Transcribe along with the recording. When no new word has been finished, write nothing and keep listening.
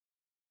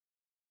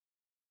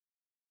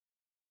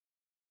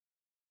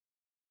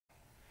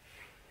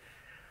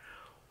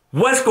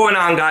What's going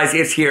on, guys?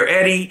 It's here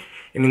Eddie,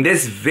 and in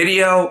this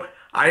video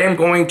I am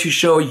going to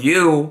show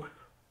you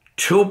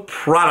two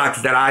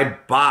products that I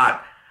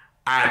bought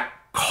at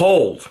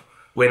Kohl's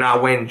when I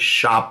went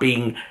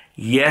shopping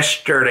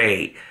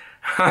yesterday.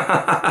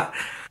 And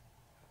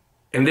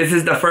this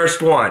is the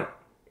first one.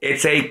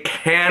 It's a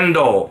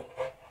candle.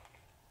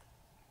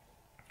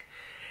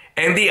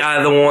 And the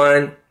other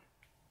one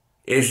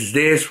is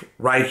this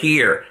right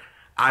here.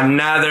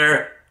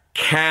 Another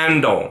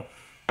candle.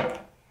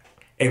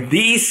 And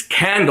these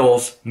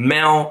candles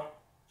smell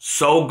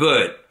so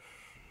good.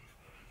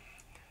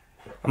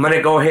 I'm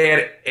gonna go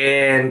ahead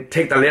and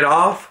take the lid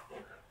off.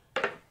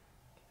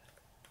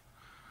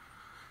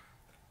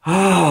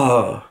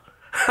 Oh.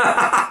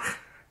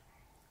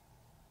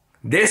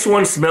 This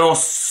one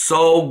smells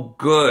so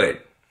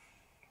good.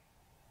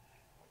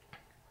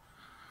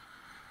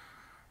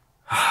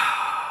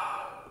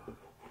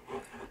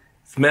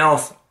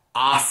 Smells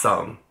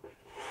awesome.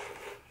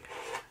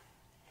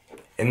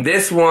 And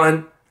this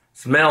one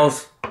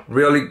smells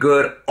really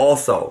good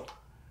also.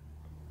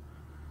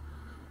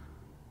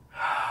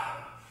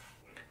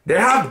 They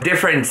have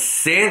different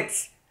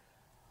scents,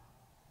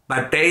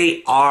 but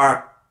they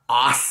are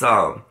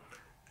awesome.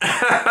 You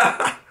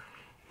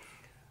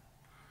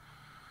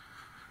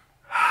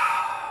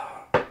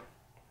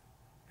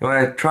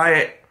want to try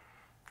it?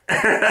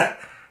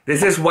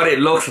 This is what it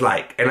looks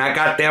like, and I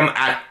got them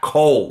at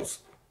Kohl's.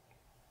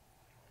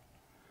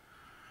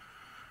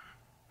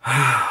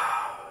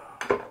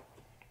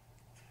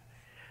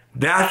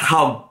 That's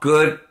how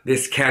good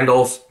this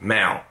candle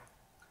smells.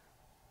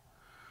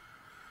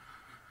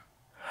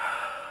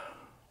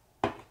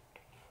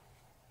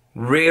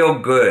 Real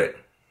good.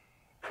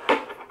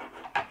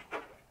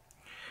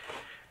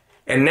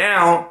 And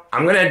now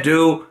I'm gonna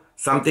do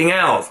something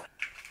else.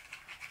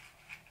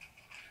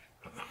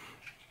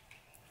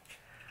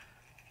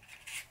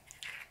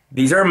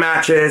 These are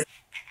matches.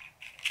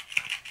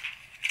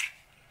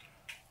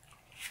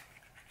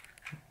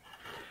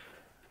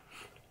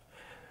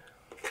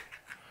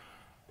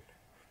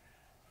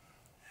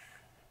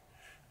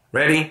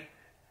 Ready?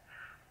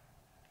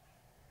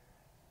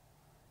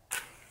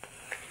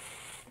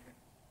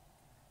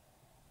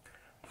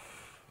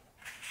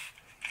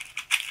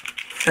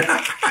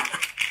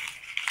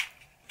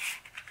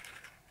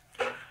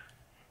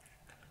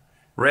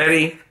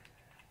 Ready?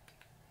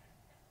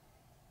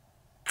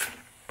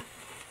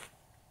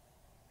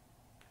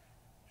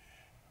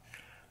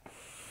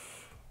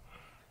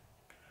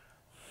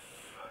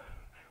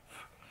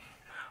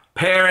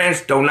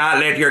 Parents, do not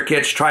let your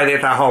kids try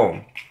this at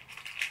home.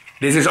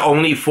 This is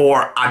only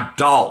for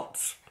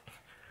adults.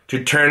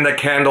 To turn the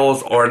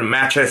candles or the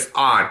matches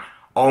on.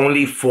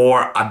 Only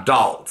for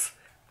adults.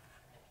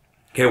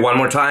 Okay, one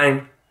more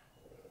time.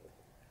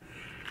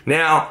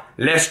 Now,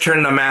 let's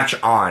turn the match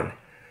on.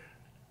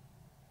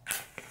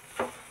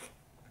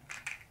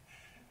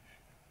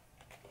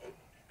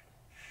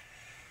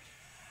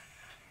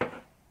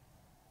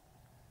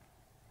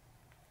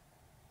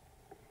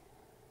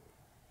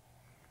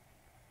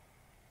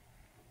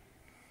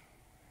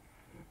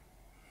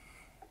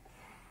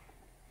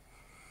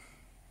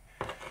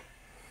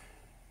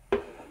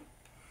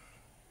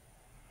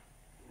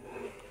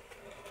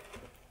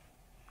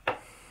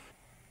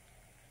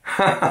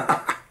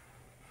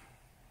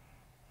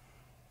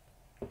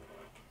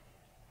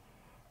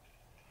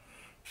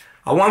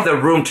 I want the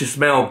room to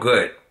smell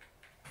good.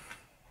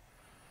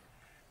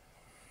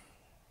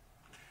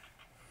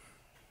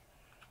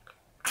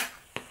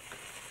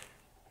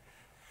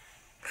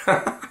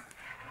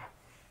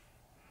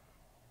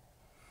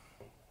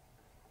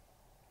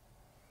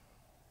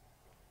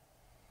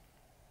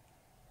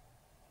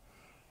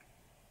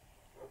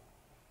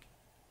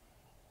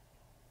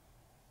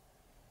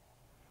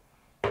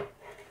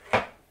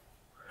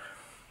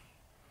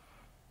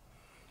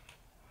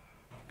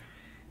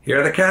 Here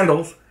are the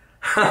candles.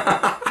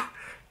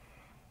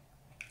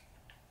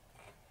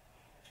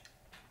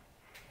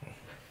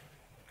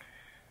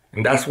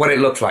 And that's what it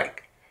looks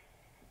like.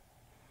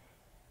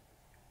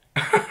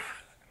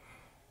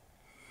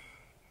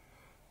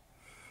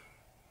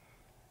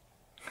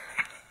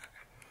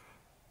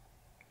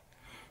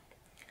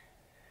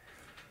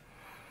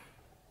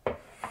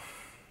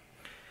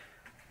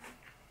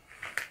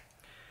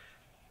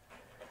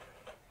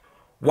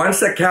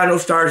 Once the candle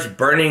starts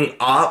burning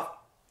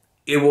up,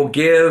 it will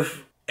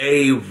give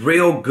a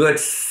real good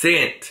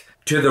scent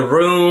to the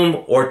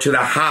room or to the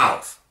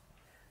house.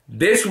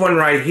 This one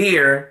right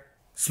here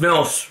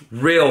smells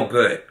real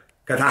good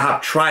because I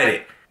have tried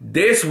it.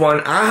 This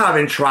one I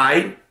haven't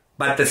tried,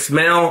 but the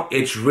smell,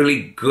 it's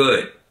really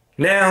good.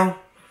 Now,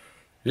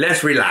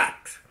 let's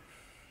relax.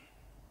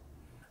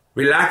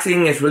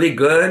 Relaxing is really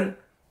good,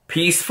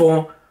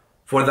 peaceful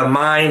for the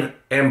mind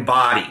and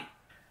body.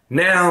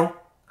 Now,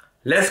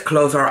 let's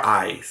close our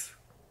eyes.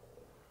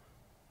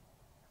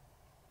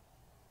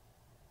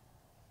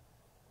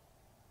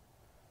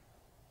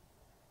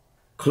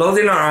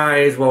 Closing our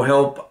eyes will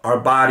help our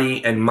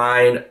body and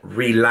mind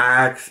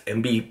relax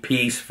and be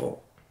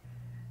peaceful.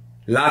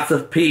 Lots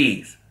of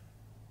peace.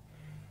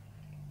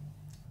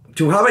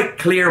 to have a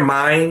clear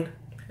mind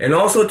and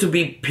also to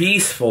be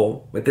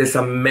peaceful with this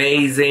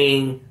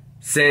amazing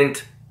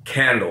scent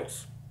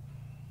candles.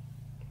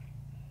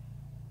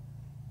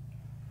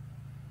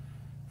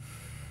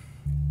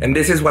 And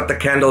this is what the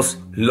candles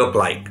look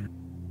like.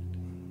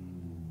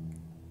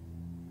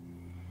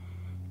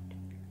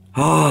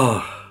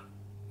 Oh,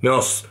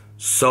 smells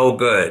so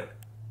good.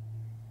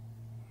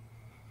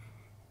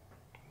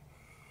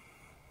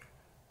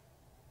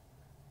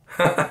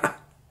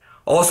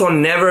 Also,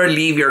 never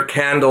leave your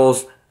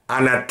candles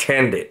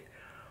unattended.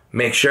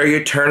 Make sure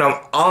you turn them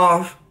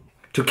off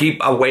to keep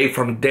away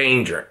from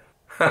danger.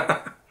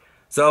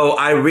 So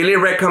I really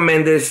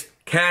recommend these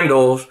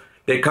candles.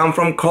 They come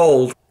from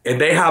Kohl's and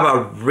they have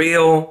a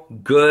real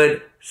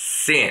good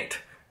scent.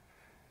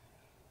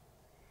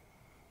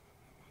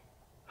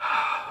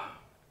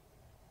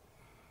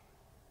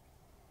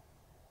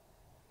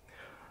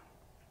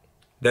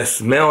 The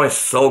smell is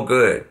so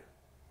good.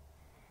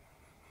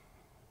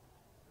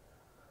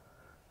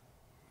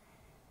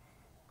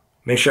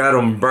 Make sure I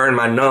don't burn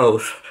my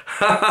nose.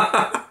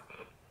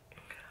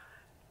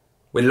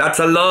 With lots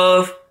of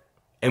love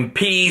and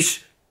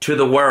peace to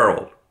the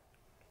world.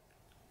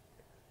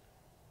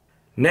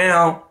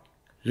 Now,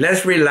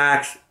 let's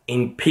relax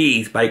in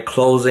peace by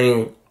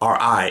closing our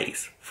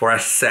eyes for a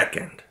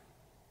second.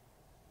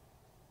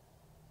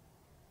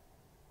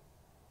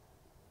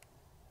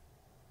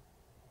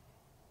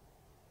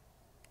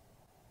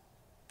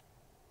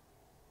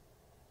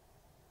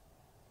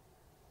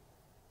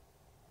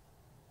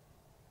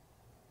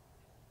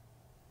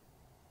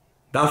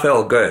 That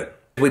felt good.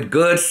 With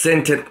good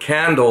scented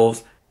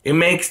candles, it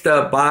makes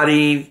the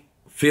body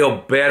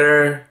feel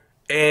better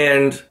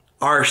and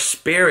our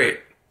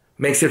spirit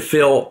makes it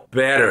feel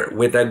better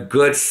with a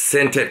good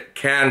scented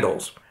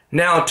candles.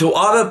 Now, to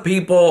other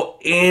people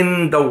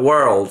in the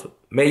world,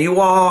 may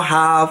you all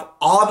have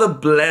all the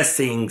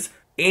blessings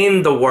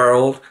in the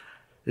world,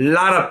 a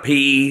lot of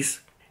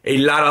peace, a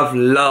lot of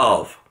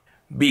love.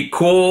 Be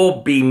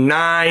cool, be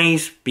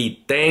nice,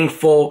 be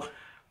thankful,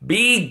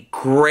 be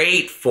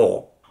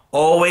grateful.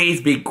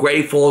 Always be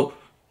grateful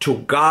to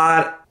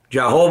God,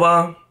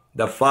 Jehovah,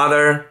 the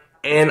Father,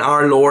 and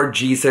our Lord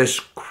Jesus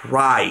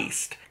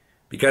Christ.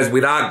 Because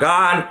without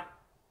God,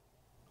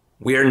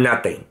 we're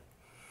nothing.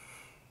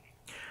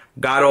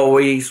 God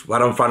always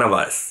right in front of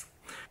us.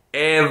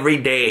 Every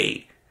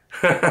day.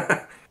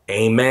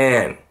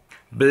 Amen.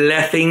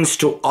 Blessings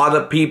to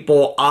other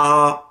people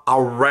all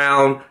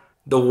around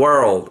the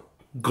world,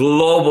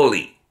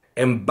 globally.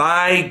 And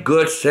buy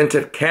good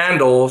scented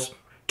candles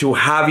to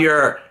have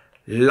your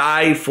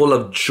life full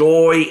of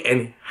joy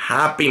and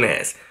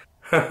happiness.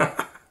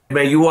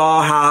 May you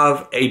all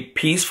have a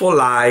peaceful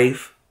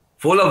life,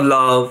 full of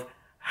love,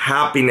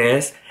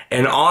 happiness,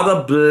 and all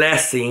the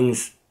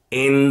blessings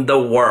in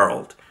the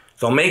world.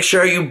 So make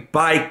sure you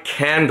buy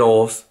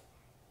candles,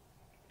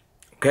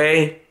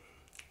 okay?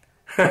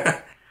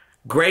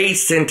 Great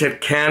scented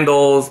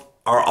candles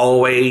are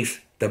always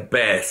the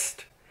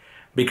best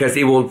because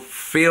it will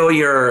fill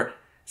your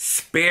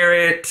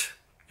spirit,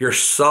 your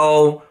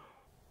soul,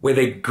 with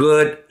a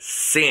good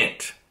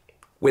scent,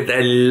 with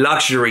a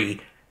luxury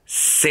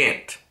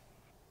scent.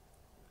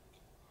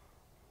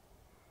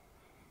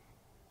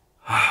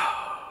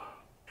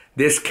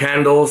 This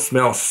candle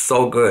smells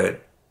so good.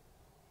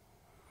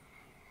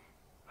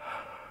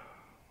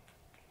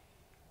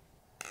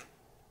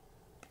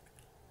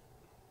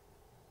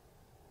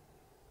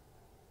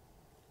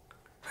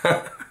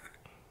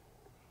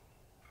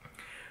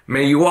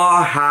 May you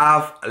all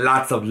have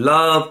lots of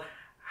love,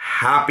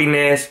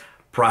 happiness,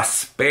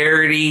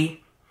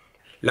 prosperity,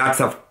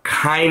 lots of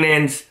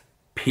kindness,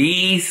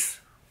 peace,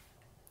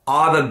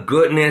 all the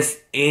goodness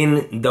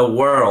in the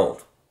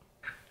world.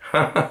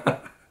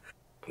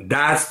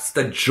 That's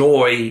the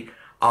joy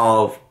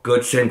of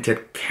good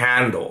scented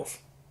candles.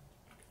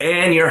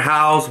 And your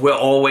house will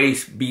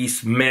always be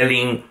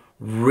smelling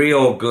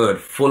real good,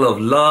 full of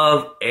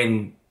love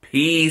and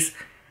peace,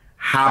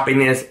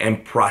 happiness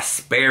and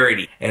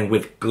prosperity, and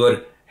with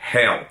good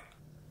health.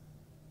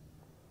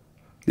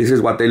 This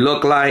is what they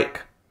look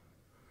like.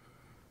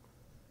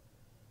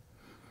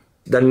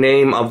 The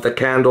name of the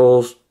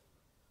candles.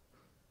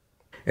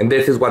 And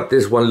this is what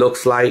this one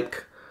looks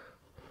like.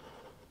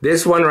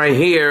 This one right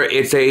here,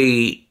 it's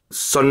a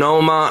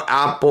Sonoma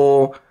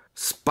apple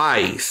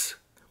spice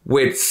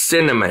with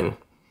cinnamon.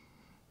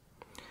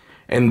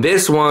 And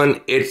this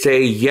one, it's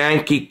a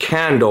Yankee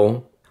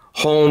Candle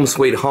Home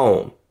Sweet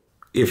Home.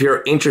 If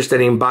you're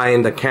interested in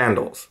buying the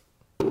candles.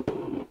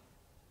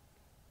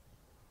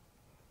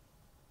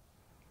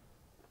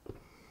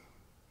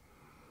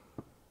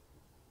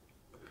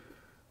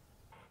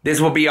 This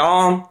will be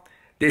all.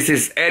 This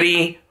is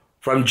Eddie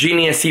from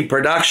Genius C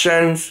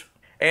Productions.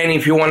 And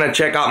if you want to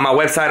check out my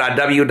website at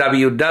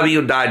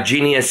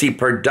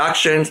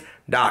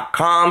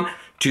www.geniuscproductions.com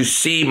to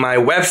see my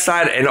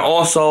website and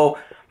also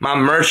my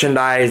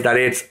merchandise that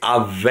it's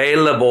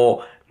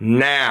available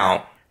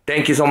now.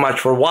 Thank you so much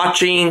for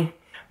watching.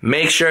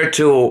 Make sure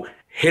to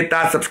hit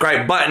that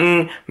subscribe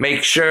button.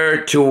 Make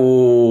sure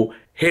to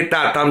hit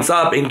that thumbs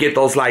up and get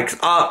those likes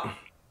up.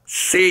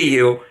 See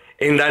you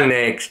in the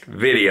next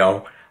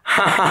video.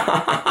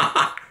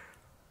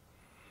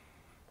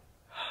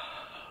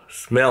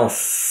 Smells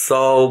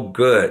so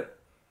good.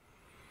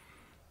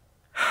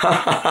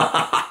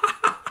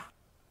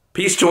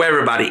 Peace to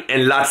everybody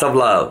and lots of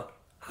love.